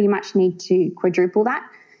take, you pretty much need to quadruple that.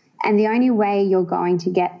 And the only way you're going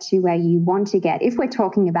to get to where you want to get, if we're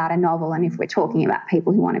talking about a novel and if we're talking about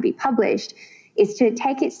people who want to be published, is to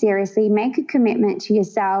take it seriously, make a commitment to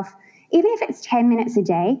yourself. Even if it's 10 minutes a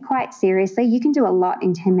day, quite seriously, you can do a lot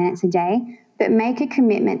in 10 minutes a day, but make a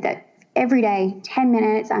commitment that every day, 10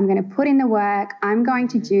 minutes, I'm going to put in the work, I'm going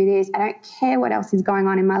to do this, I don't care what else is going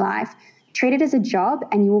on in my life. Treat it as a job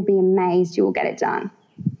and you will be amazed you will get it done.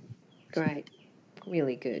 Great.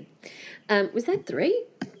 Really good. Was that 3?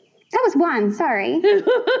 That was 1, sorry.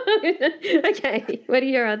 Okay. What are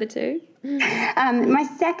your other 2? My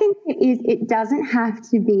second tip is it doesn't have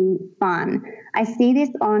to be fun. I see this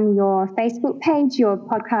on your Facebook page, your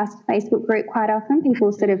podcast Facebook group quite often.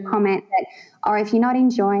 People sort of comment that, or if you're not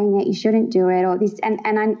enjoying it, you shouldn't do it, or this. And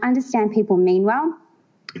I understand people mean well,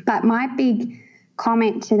 but my big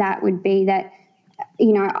comment to that would be that,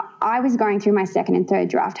 you know, I was going through my second and third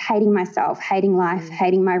draft, hating myself, hating life,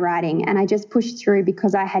 hating my writing, and I just pushed through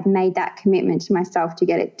because I had made that commitment to myself to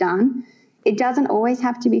get it done. It doesn't always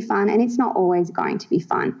have to be fun, and it's not always going to be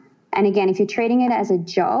fun. And again, if you're treating it as a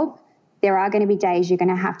job, there are going to be days you're going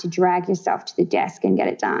to have to drag yourself to the desk and get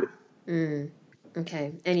it done.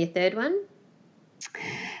 Okay. And your third one?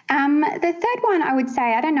 The third one, I would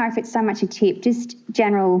say, I don't know if it's so much a tip, just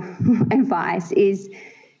general advice, is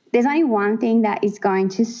there's only one thing that is going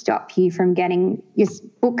to stop you from getting your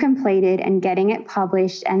book completed and getting it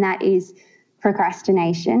published, and that is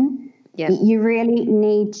procrastination. Yep. You really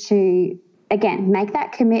need to again, make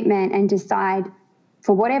that commitment and decide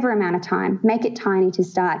for whatever amount of time, make it tiny to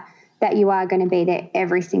start, that you are going to be there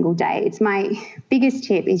every single day. It's my biggest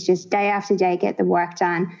tip, is just day after day, get the work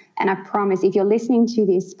done. And I promise, if you're listening to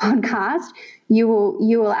this podcast, you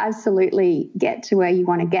will absolutely get to where you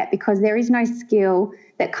want to get, because there is no skill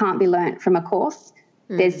that can't be learnt from a course.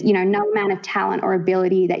 There's, no amount of talent or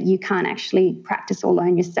ability that you can't actually practice or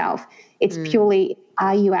learn yourself. It's purely,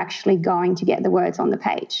 are you actually going to get the words on the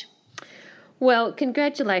page? Well,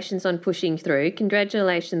 congratulations on pushing through.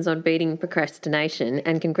 Congratulations on beating procrastination,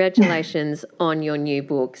 and congratulations on your new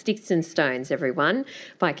book, Sticks and Stones, everyone,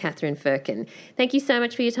 by Catherine Firkin. Thank you so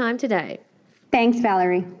much for your time today. Thanks,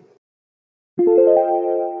 Valerie.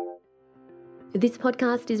 This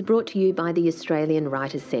podcast is brought to you by the Australian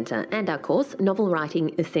Writers Centre and our course, Novel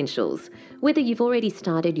Writing Essentials. Whether you've already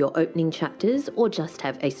started your opening chapters or just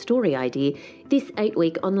have a story idea, this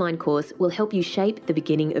 8-week online course will help you shape the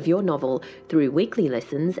beginning of your novel through weekly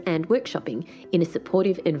lessons and workshopping in a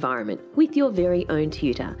supportive environment with your very own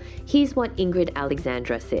tutor. Here's what Ingrid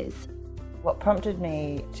Alexandra says. What prompted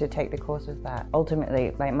me to take the course was that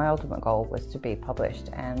ultimately, my ultimate goal was to be published,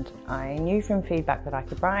 and I knew from feedback that I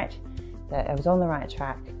could write, that I was on the right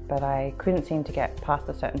track, but I couldn't seem to get past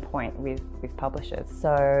a certain point with publishers.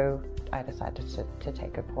 So I decided to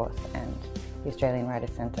take a course, and the Australian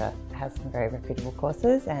Writers Centre has some very reputable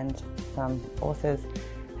courses, and some authors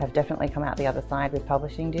have definitely come out the other side with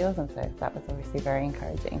publishing deals, and so that was obviously very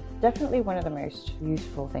encouraging. Definitely one of the most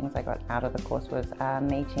useful things I got out of the course was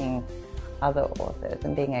meeting other authors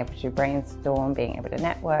and being able to brainstorm, being able to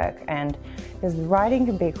network, and because writing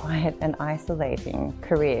can be quite an isolating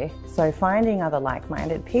career, so finding other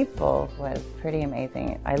like-minded people was pretty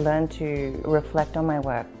amazing. I learned to reflect on my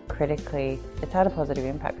work critically. It's had a positive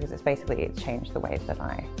impact because it's changed the way that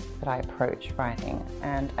I approach writing,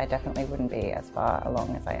 and I definitely wouldn't be as far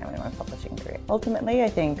along as I am in my publishing career. Ultimately, I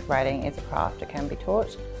think writing is a craft. It can be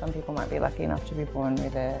taught. Some people might be lucky enough to be born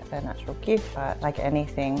with a natural gift, but like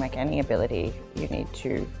anything, like any ability, you need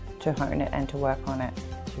to hone it and to work on it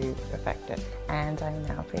to perfect it. And I'm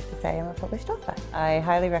now pleased to say I'm a published author. I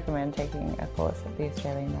highly recommend taking a course at the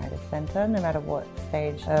Australian Writers Centre, no matter what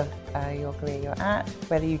stage of your career you're at,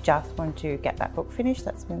 whether you just want to get that book finished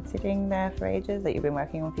that's been sitting there for ages, that you've been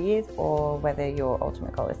working on for years, or whether your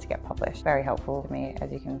ultimate goal is to get published. Very helpful to me, as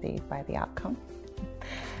you can see by the outcome.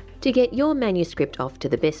 To get your manuscript off to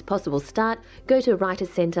the best possible start, go to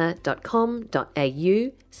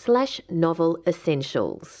writerscentre.com.au/novel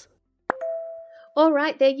essentials. All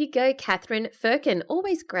right, there you go, Catherine Firkin.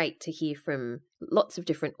 Always great to hear from lots of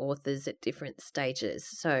different authors at different stages.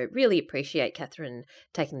 So really appreciate Catherine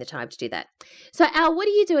taking the time to do that. So Al, what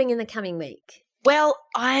are you doing in the coming week? Well,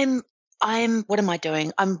 what am I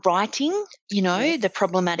doing? I'm writing, Yes. the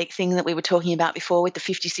problematic thing that we were talking about before with the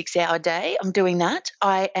 56-hour day. I'm doing that.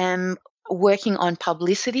 I am working on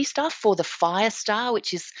publicity stuff for the Firestar,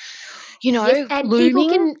 which is, Yes, and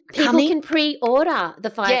looming, people coming. can pre-order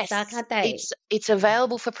the Firestar, Yes, can't they? it's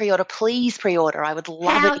available for pre-order. Please pre-order. I would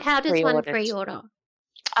love it. How does one pre-order?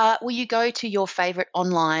 Well, you go to your favourite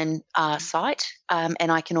online site,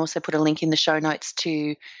 and I can also put a link in the show notes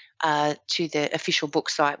to the official book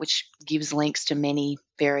site, which gives links to many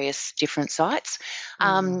various different sites.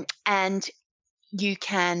 And you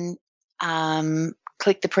can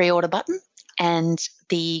click the pre-order button, and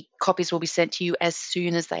the copies will be sent to you as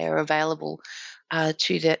soon as they are available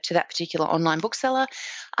to that particular online bookseller.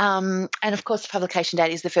 And of course, the publication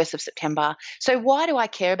date is the 1st of September. So why do I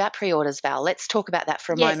care about pre-orders, Val? Let's talk about that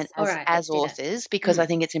for a moment as authors, because I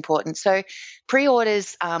think it's important. So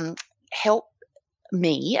pre-orders help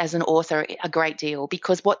me as an author a great deal,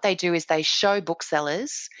 because what they do is they show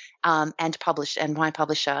booksellers and my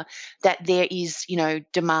publisher that there is,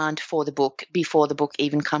 demand for the book before the book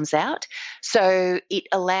even comes out. So it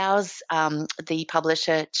allows the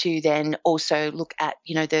publisher to then also look at,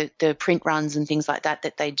 the print runs and things like that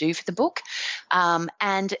they do for the book.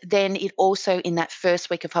 And then it also, in that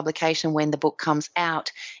first week of publication when the book comes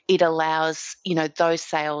out, it allows, those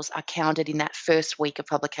sales are counted in that first week of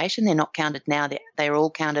publication. They're not counted now. They're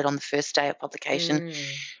all counted on the first day of publication.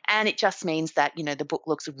 And it just means that, the book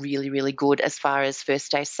looks really, really good as far as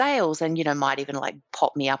first day sales, and, might even like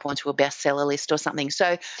pop me up onto a bestseller list or something.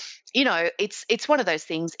 So, it's one of those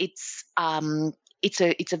things. It's a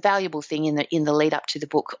valuable thing in the lead up to the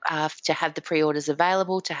book to have the pre-orders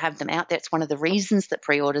available, to have them out there. It's one of the reasons that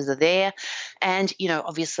pre-orders are there. And,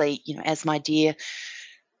 obviously, as my dear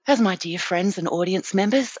friends and audience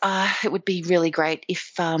members, it would be really great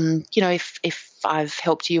if I've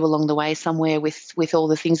helped you along the way somewhere with all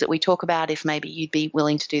the things that we talk about. If maybe you'd be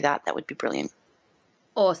willing to do that, that would be brilliant.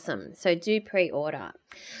 Awesome. So do pre-order.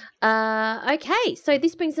 Okay, so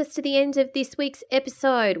this brings us to the end of this week's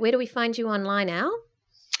episode. Where do we find you online, Al?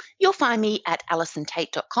 You'll find me at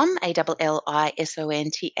AllisonTait.com,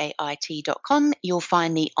 ALLISONTAIT.com. You'll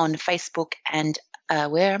find me on Facebook and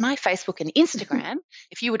Facebook and Instagram.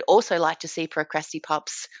 If you would also like to see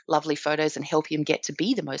Procrastipup's lovely photos and help him get to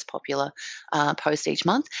be the most popular post each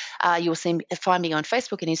month, you'll find me on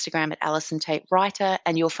Facebook and Instagram at Allison Tait Writer,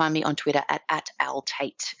 and you'll find me on Twitter at Al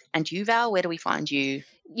Tait. And you, Val, where do we find you?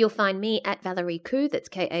 You'll find me at Valerie Khoo, that's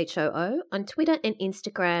Khoo, on Twitter and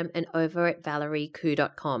Instagram, and over at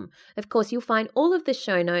valeriekhoo.com. Of course, you'll find all of the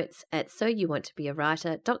show notes at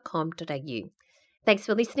soyouwanttobeawriter.com.au. Thanks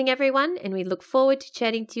for listening, everyone, and we look forward to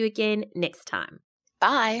chatting to you again next time.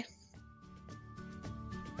 Bye.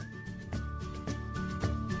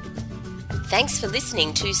 Thanks for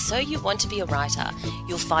listening to So You Want to Be a Writer.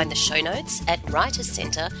 You'll find the show notes at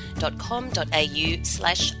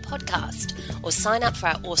writerscentre.com.au/podcast, or sign up for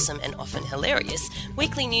our awesome and often hilarious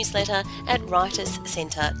weekly newsletter at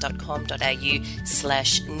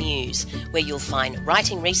writerscentre.com.au/news, where you'll find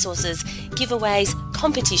writing resources, giveaways,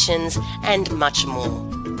 competitions, and much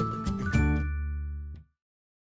more.